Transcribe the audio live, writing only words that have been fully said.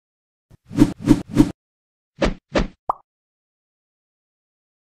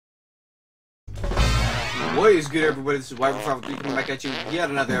What is good, everybody? This is WhiteBoy503 coming back at you with yet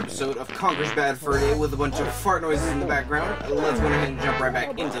another episode of Conker's Bad Fur Day with a bunch of fart noises in the background. Let's go ahead and jump right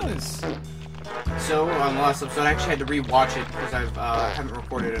back into this. So, on the last episode, I actually had to re-watch it because I haven't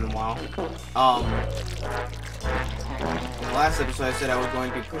recorded in a while. In the last episode, I said I was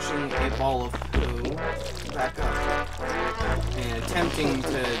going to be pushing a ball of poo back up and attempting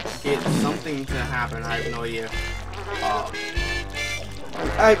to get something to happen. I have no idea.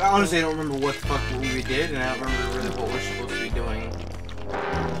 I honestly don't remember what the fuck we did, and I don't remember really what we're supposed to be doing.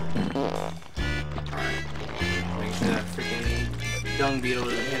 Alright. Make sure that freaking Dung Beetle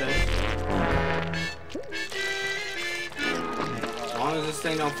doesn't hit us. As long as this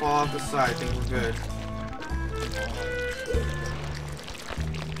thing don't fall off the side, I think we're good.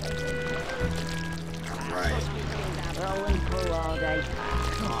 Alright.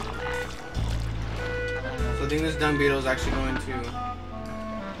 So I think this Dung Beetle is actually going to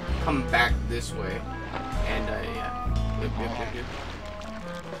come back this way, and yeah. Yep.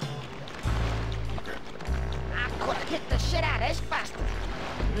 Okay. I'm gonna kick the shit out of this bastard.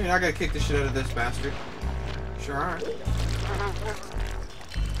 You're not gonna kick the shit out of this bastard. Sure aren't.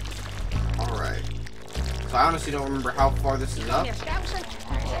 Alright. So I honestly don't remember how far this is up.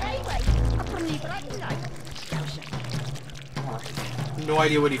 No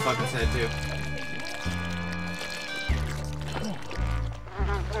idea what he fucking said, too.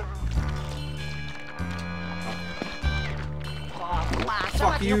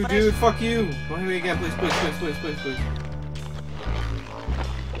 Fuck you, dude. Fuck you. Don't hit me again, please.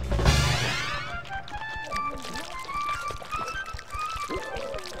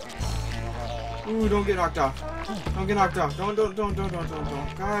 Ooh, don't get knocked off. Don't get knocked off. Don't.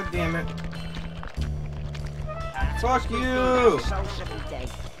 God damn it. Fuck you.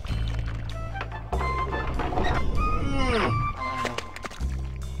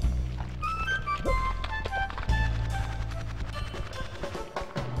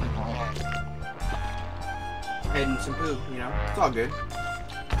 Heading some poop, you know? It's all good.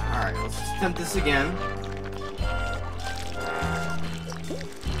 Alright, let's attempt this again.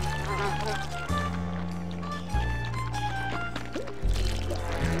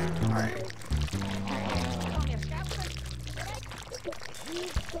 Alright.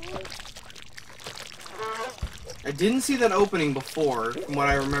 I didn't see that opening before, from what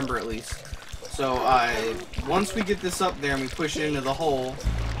I remember at least. So, once we get this up there and we push it into the hole,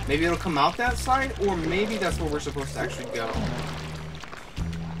 maybe it'll come out that side, or maybe that's where we're supposed to actually go.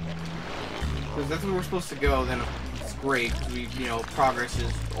 Because that's where we're supposed to go, then it's great, because progress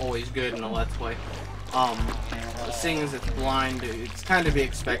is always good in a Let's Play. Seeing as it's blind, it's kind of to be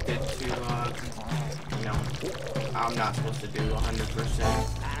expected to, I'm not supposed to do 100%.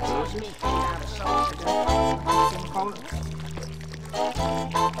 Call it?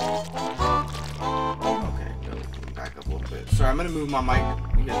 Okay, go back up a little bit. Sorry, I'm gonna move my mic.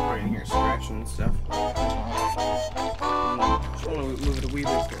 You guys are probably gonna hear scratching and stuff. Just wanna move it a wee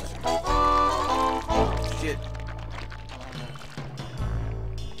bit closer. Oh, shit.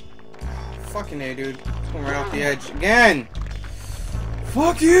 Fucking A, dude. It's going right off the edge. Again!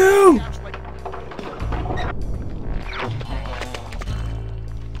 Fuck you!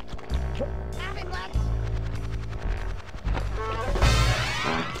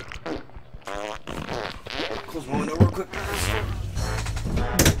 Close my window real quick.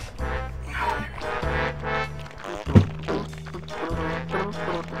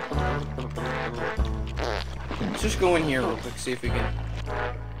 Let's just go in here real quick, see if we can.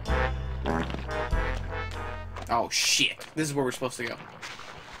 Oh shit! This is where we're supposed to go.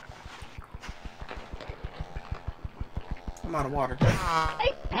 I'm out of water.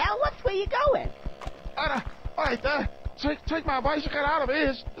 Hey, pal, where you going? Alright, take my bicycle out of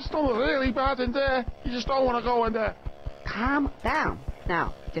here. It's not really bad in there. You just don't want to go in there. Calm down.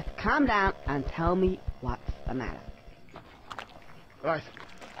 Now, just calm down and tell me what's the matter. Right.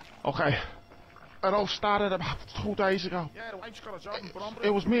 Okay. It all started about 2 days ago. Yeah, the wife's got a job. It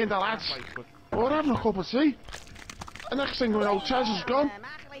was me and the lads. We were having a cup of tea. The next thing we know, Chaz is gone.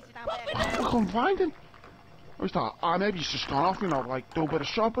 We couldn't find him. We thought, maybe he's just gone off, do a bit of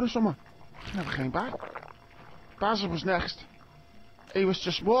shopping or something. He never came back. Basil was next. He was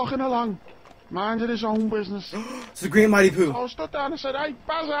just walking along, minding his own business. It's the Great Mighty Pooh. I stood down and said, "Hey,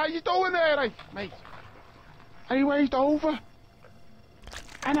 Basil, how you doing there, mate?" And he waved over.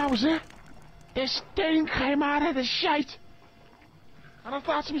 And that was it. This thing came out of the shite. And I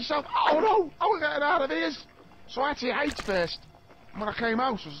thought to myself, oh no, I'm getting out of here. So I had to hide first. And when I came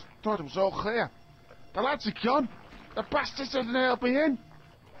out, I thought it was all clear. The lads are gone. The bastards didn't help me in.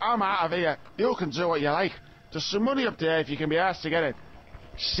 I'm out of here. You can do what you like. There's some money up there if you can be asked to get it.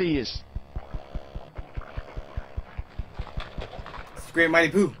 See yous. Great Mighty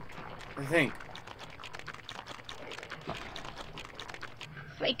Pooh, I think.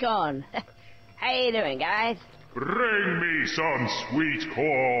 Sweet corn. How you doing, guys? Bring me some sweet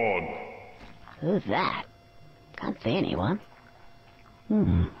corn. Who's that? Can't see anyone.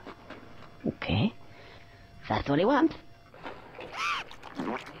 Okay. If that's what he wants.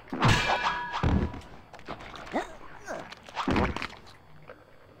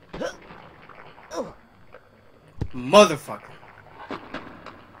 Motherfucker.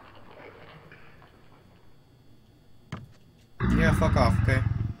 Yeah, fuck off, okay?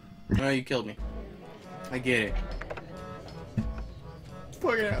 No, you killed me. I get it.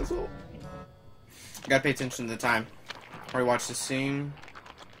 Fucking asshole. Gotta pay attention to the time. Already watched the scene.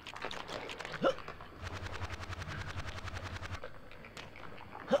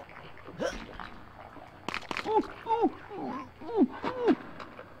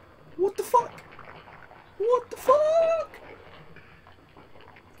 What the fuck? What the fuck?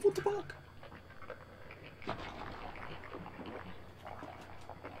 What the fuck?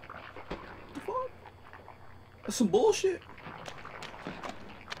 What the fuck? That's some bullshit.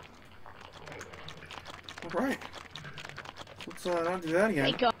 Alright. Let's not do that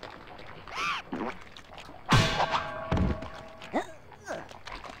again.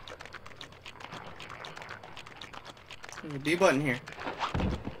 There's a B button here.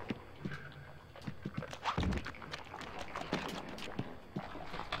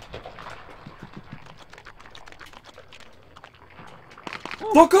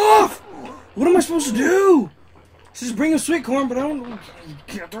 Fuck off! What am I supposed to do? It says bring a sweet corn, but I don't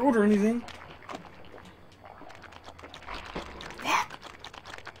can't throw it or anything. Fuck.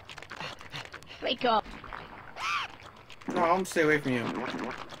 Sweet corn. No, I'm gonna stay away from you.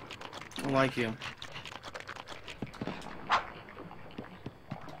 I don't like you.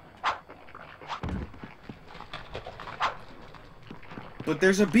 But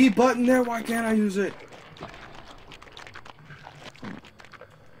there's a B button there, why can't I use it?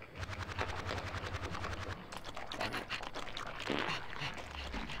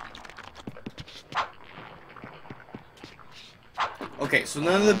 Okay, so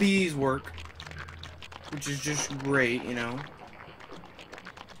none of the B's work, which is just great, you know.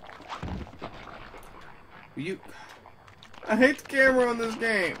 I hate the camera on this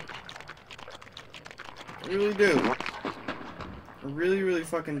game. I really do. I really, really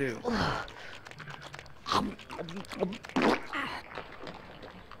fucking do.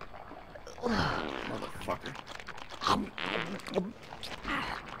 Motherfucker.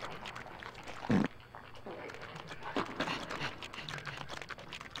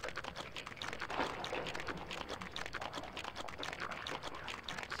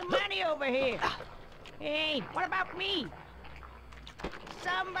 Somebody over here. Hey, what about me?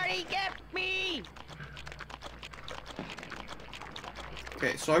 Somebody get me!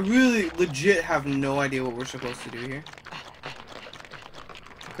 Okay, so I really legit have no idea what we're supposed to do here.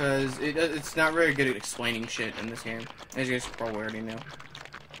 Because it's not very good at explaining shit in this game. As you guys probably already know.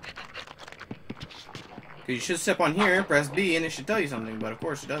 Because you should step on here, press B, and it should tell you something, but of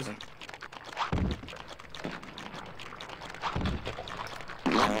course it doesn't.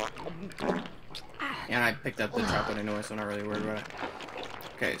 And I picked up the chocolate anyway, so I'm not really worried about it.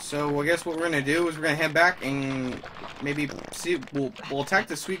 Okay, so I guess what we're gonna do is we're gonna head back and maybe see. We'll attack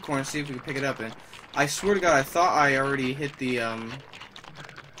the sweet corn and see if we can pick it up. And I swear to God, I thought I already hit the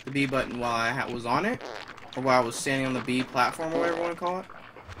B button while I was on it, or while I was standing on the B platform, or whatever you want to call it.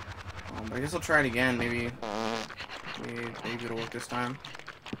 But I guess I'll try it again. Maybe it'll work this time.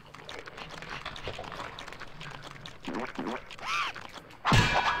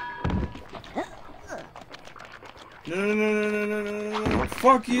 No.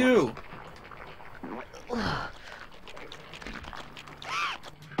 Fuck you!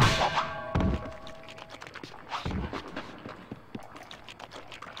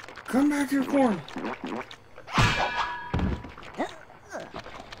 Come back here, corn!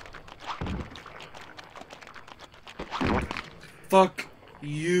 Fuck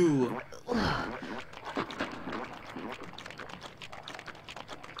you!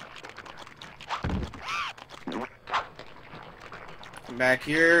 Back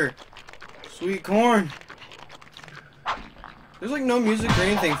here. Sweet corn. There's like no music or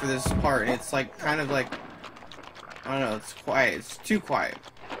anything for this part, and it's like kind of like, I don't know, it's quiet. It's too quiet.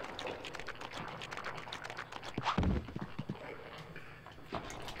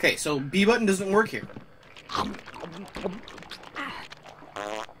 Okay, so B button doesn't work here. I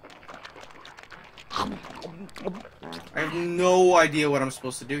have no idea what I'm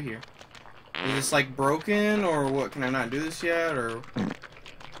supposed to do here. Is this like broken, or what? Can I not do this yet, or?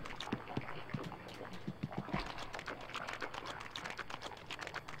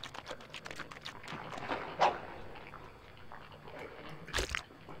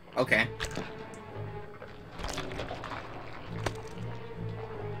 Okay.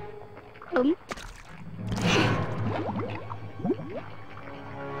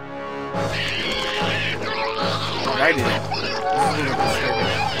 I did it.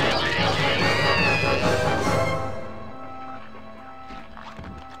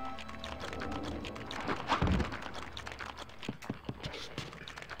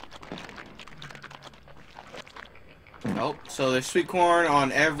 Oh, so there's sweet corn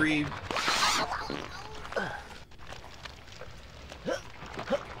on every...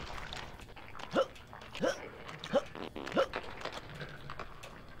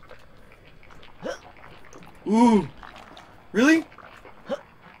 Ooh! Really?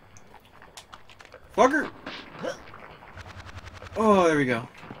 Fucker! Oh, there we go.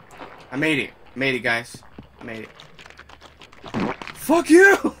 I made it. Made it, guys. I made it. Fuck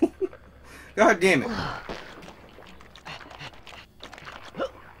you! God damn it.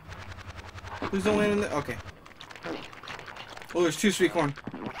 Please don't land in the... Okay. Oh, there's 2 sweet corn.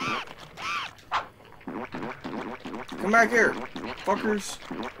 Come back here, fuckers.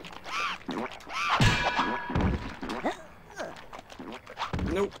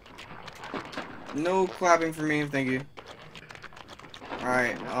 Nope. No clapping for me, thank you.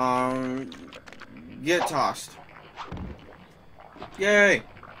 Alright, get tossed. Yay!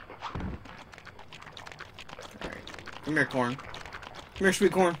 Alright. Come here, corn. Come here,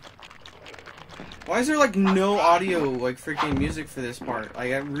 sweet corn. Why is there, like, no audio, like, freaking music for this part? Like,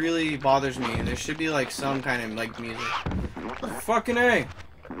 it really bothers me. There should be, like, some kind of, like, music. Fucking A!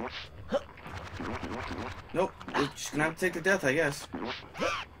 Nope. We're just gonna have to take the death, I guess.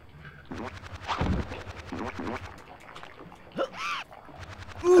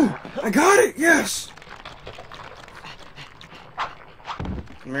 Ooh! I got it! Yes!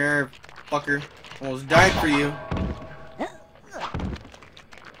 Come here, fucker. Almost died for you.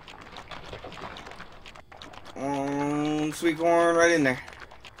 Sweet corn right in there.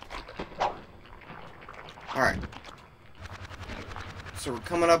 Alright. So we're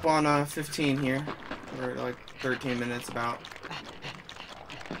coming up on 15 here. We're at like 13 minutes about.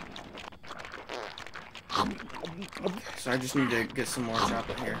 So I just need to get some more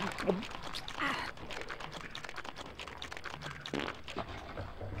chocolate here.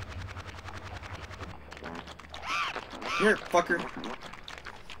 Here, fucker.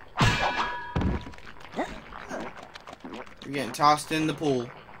 You're getting tossed in the pool.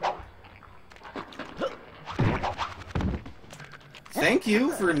 Thank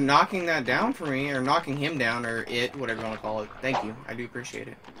you for knocking that down for me, or knocking him down, or it, whatever you want to call it. Thank you. I do appreciate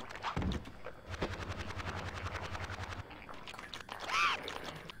it.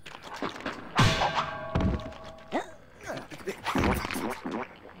 God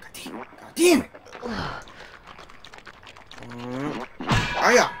damn it!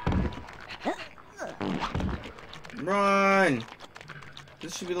 Aya! Run!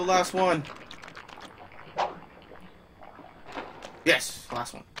 This should be the last one. Yes,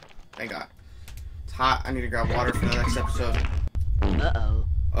 last one. Thank God. It's hot. I need to grab water for the next episode. Uh-oh.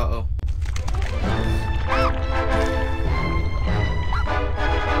 Uh-oh.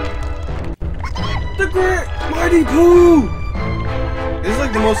 The Great Mighty Pooh! This is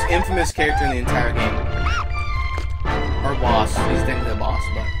like the most infamous character in the entire game. Our boss. He's technically the boss,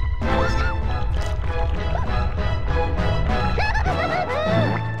 but...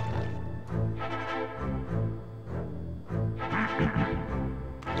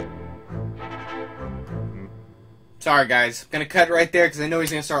 Sorry guys, I'm gonna cut it right there because I know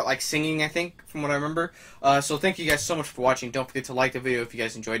he's gonna start like singing, I think, from what I remember. So thank you guys so much for watching. Don't forget to like the video if you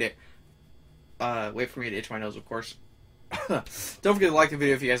guys enjoyed it. Wait for me to itch my nose, of course. Don't forget to like the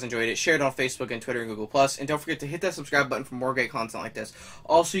video if you guys enjoyed it. Share it on Facebook and Twitter and Google+. And don't forget to hit that subscribe button for more great content like this.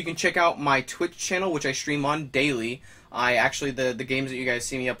 Also, you can check out my Twitch channel, which I stream on daily. I actually, the games that you guys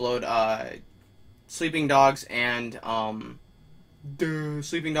see me upload, Sleeping Dogs and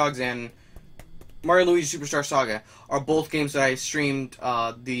Mario Luigi Superstar Saga are both games that I streamed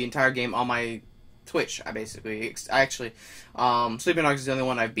the entire game on my Twitch. I actually Sleeping Dogs is the only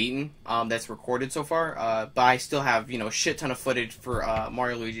one I've beaten that's recorded so far, but I still have, you know, a shit ton of footage for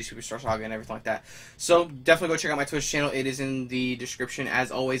Mario Luigi Superstar Saga and everything like that. So definitely go check out my Twitch channel. It is in the description.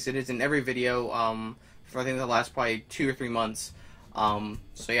 As always, it is in every video for I think the last probably 2 or 3 months.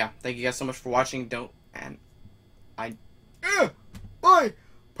 So yeah, thank you guys so much for watching. Bye.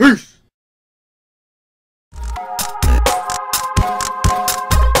 Peace.